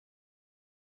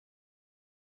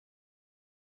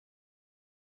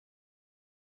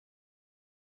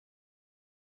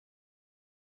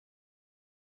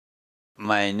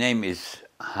My name is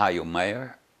Hajo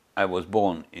Meyer. I was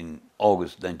born in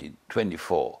August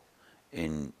 1924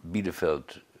 in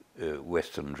Bielefeld,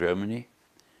 Western Germany.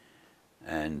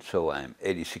 And so I'm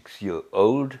 86 years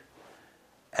old.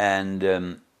 And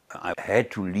I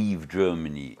had to leave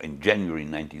Germany in January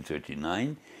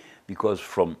 1939 because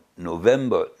from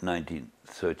November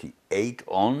 1938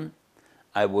 on,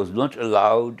 I was not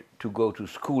allowed to go to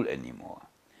school anymore.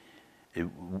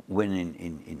 When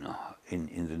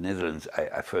in the Netherlands,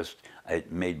 I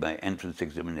made my entrance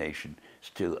examination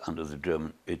still under the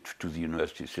German, to the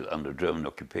university still under German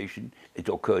occupation. It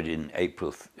occurred in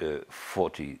April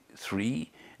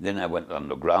 '43. Then I went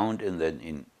underground, and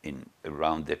then in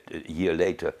around that a year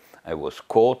later, I was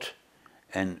caught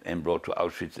and brought to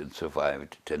Auschwitz and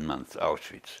survived 10 months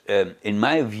Auschwitz. In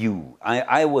my view,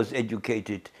 I was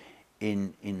educated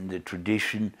in the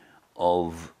tradition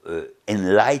of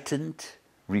enlightened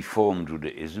Reform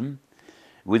Judaism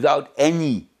without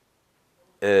any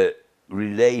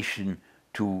relation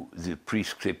to the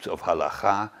prescripts of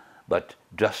halakha, but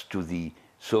just to the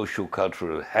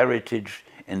socio-cultural heritage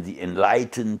and the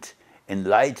enlightened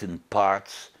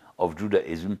parts of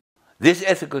Judaism. This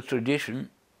ethical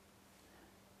tradition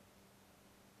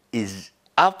is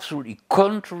absolutely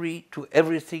contrary to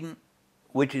everything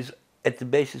which is at the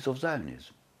basis of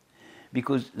Zionism.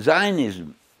 Because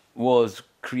Zionism was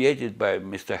created by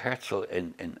Mr. Herzl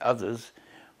and others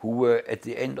who were at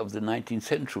the end of the 19th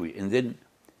century. And then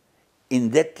in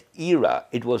that era,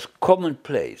 it was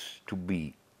commonplace to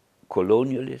be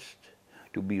colonialist,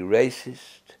 to be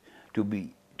racist, to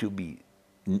be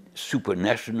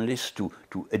super-nationalist, to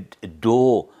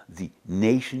adore the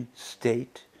nation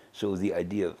state. So the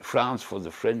idea of France for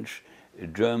the French,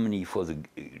 Germany for the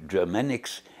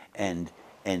Germanics, and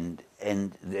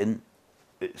then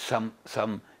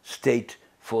some state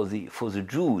for the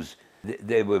Jews.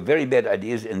 They were very bad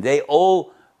ideas, and they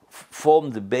all form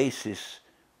the basis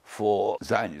for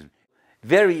Zionism.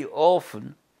 Very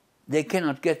often, they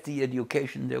cannot get the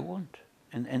education they want,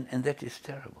 and that is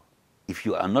terrible. If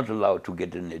you are not allowed to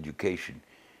get an education,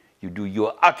 you do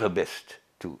your utter best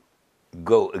to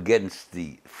go against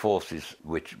the forces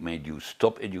which made you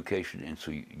stop education, and so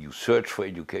you search for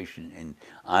education. And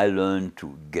I learned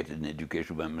to get an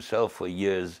education by myself for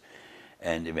years,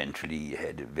 and eventually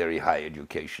had a very high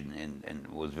education and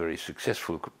was very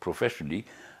successful professionally.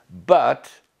 But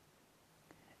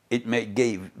it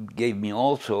gave me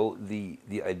also the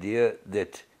idea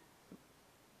that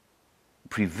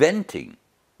preventing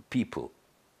people,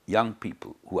 young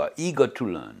people who are eager to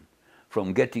learn,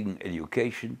 from getting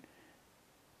education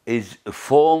is a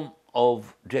form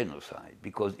of genocide.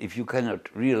 Because if you cannot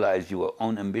realize your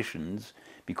own ambitions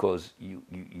because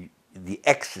the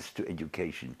access to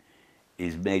education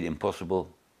is made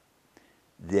impossible,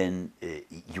 then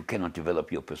you cannot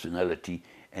develop your personality,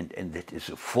 and that is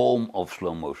a form of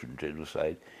slow-motion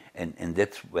genocide, and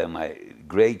that's where my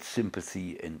great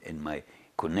sympathy and my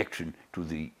connection to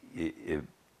the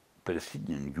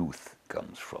Palestinian youth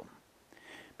comes from.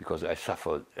 Because I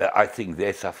think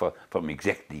they suffer from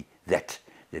exactly that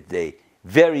they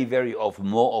very often,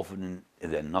 more often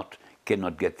than not,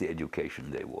 cannot get the education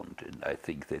they want, and I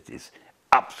think that is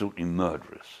absolutely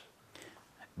murderous.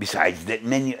 Besides that,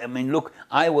 I mean, look,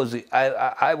 I was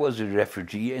a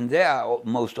refugee, and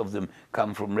most of them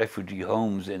come from refugee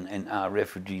homes and are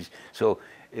refugees. So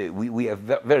we have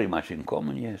very much in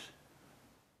common, yes.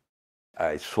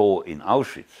 I saw in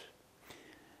Auschwitz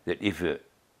that if a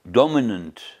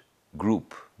dominant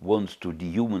group wants to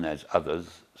dehumanize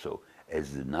others, so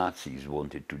as the Nazis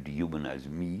wanted to dehumanize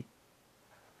me,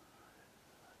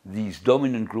 these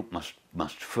dominant group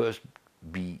must first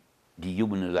be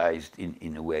dehumanized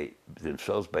in a way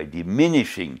themselves by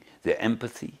diminishing their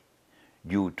empathy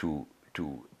due to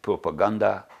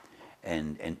propaganda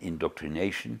and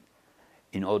indoctrination,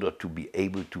 in order to be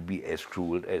able to be as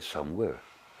cruel as some were.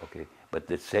 Okay, but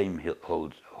the same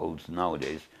holds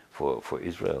nowadays for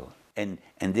Israel, and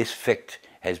this fact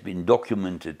has been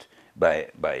documented by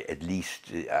at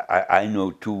least I know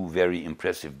two very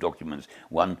impressive documents.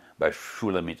 One by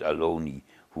Shulamit Aloni,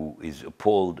 who is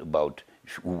appalled about,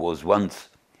 who was once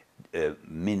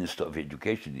Minister of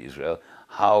Education in Israel,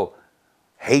 how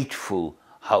hateful,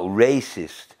 how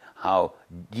racist, how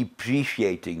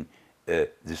depreciating the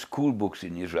school books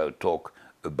in Israel talk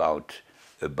about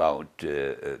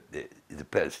the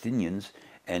Palestinians,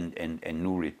 and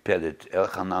Nurit Pellet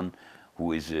Elchanan,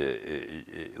 who is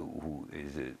a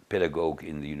pedagogue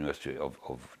in the University of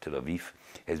Tel Aviv,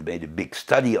 has made a big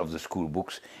study of the school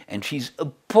books, and she's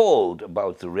appalled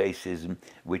about the racism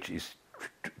which is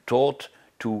taught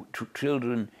to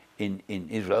children in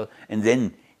Israel. And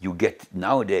then you get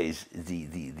nowadays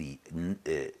the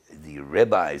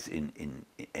rabbis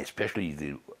especially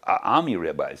the army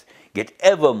rabbis get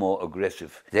ever more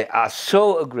aggressive. They are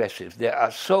so aggressive. They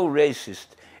are so racist.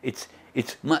 I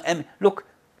mean, look.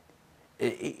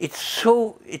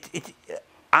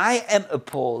 I am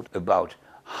appalled about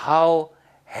how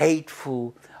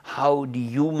hateful, how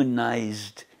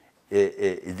dehumanized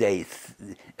that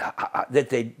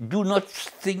they do not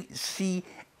see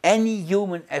any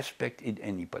human aspect in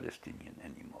any Palestinian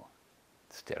anymore.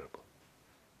 It's terrible.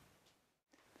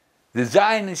 The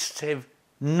Zionists have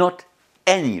not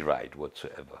any right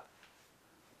whatsoever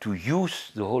to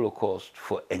use the Holocaust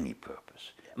for any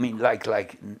purpose. I mean, like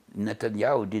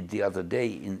Netanyahu did the other day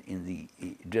in the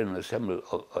General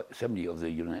Assembly of the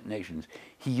United Nations,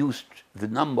 he used the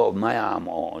number of my arm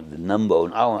or the number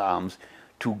on our arms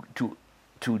to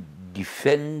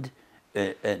defend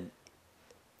a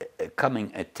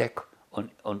coming attack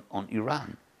on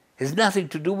Iran. It has nothing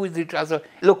to do with each other.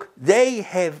 Look, they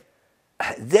have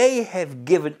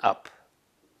given up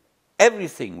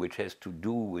everything which has to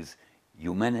do with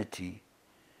humanity,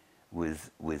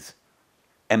 with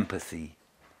empathy,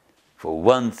 for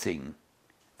one thing,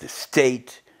 the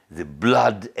state, the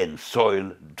blood and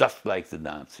soil, just like the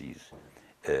Nazis.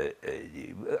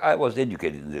 I was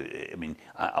educated,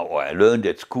 I learned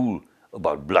at school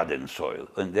about blood and soil,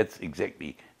 and that's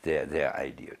exactly their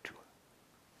idea too.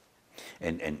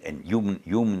 And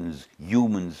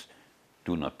humans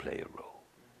do not play a role.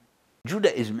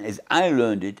 Judaism, as I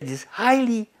learned it, is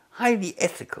highly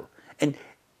ethical, and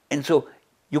so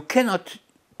you cannot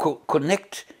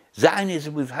connect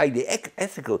Zionism with highly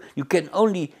ethical. You can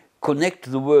only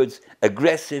connect the words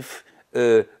aggressive,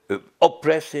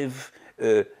 oppressive,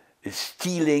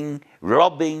 stealing,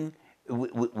 robbing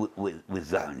with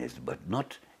Zionism, but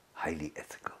not highly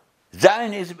ethical.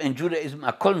 Zionism and Judaism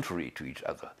are contrary to each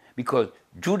other because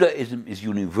Judaism is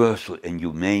universal and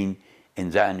humane,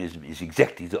 and Zionism is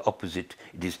exactly the opposite.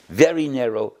 It is very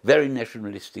narrow, very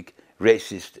nationalistic,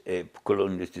 racist,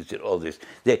 colonialistic, and all this.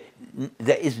 There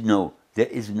is no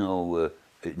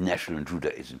national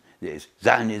Judaism. There is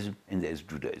Zionism and there is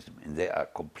Judaism, and they are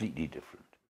completely different.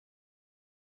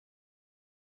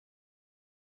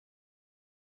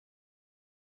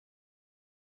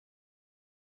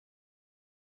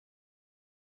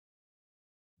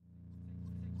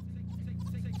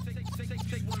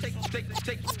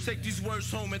 Take these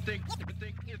words home and think.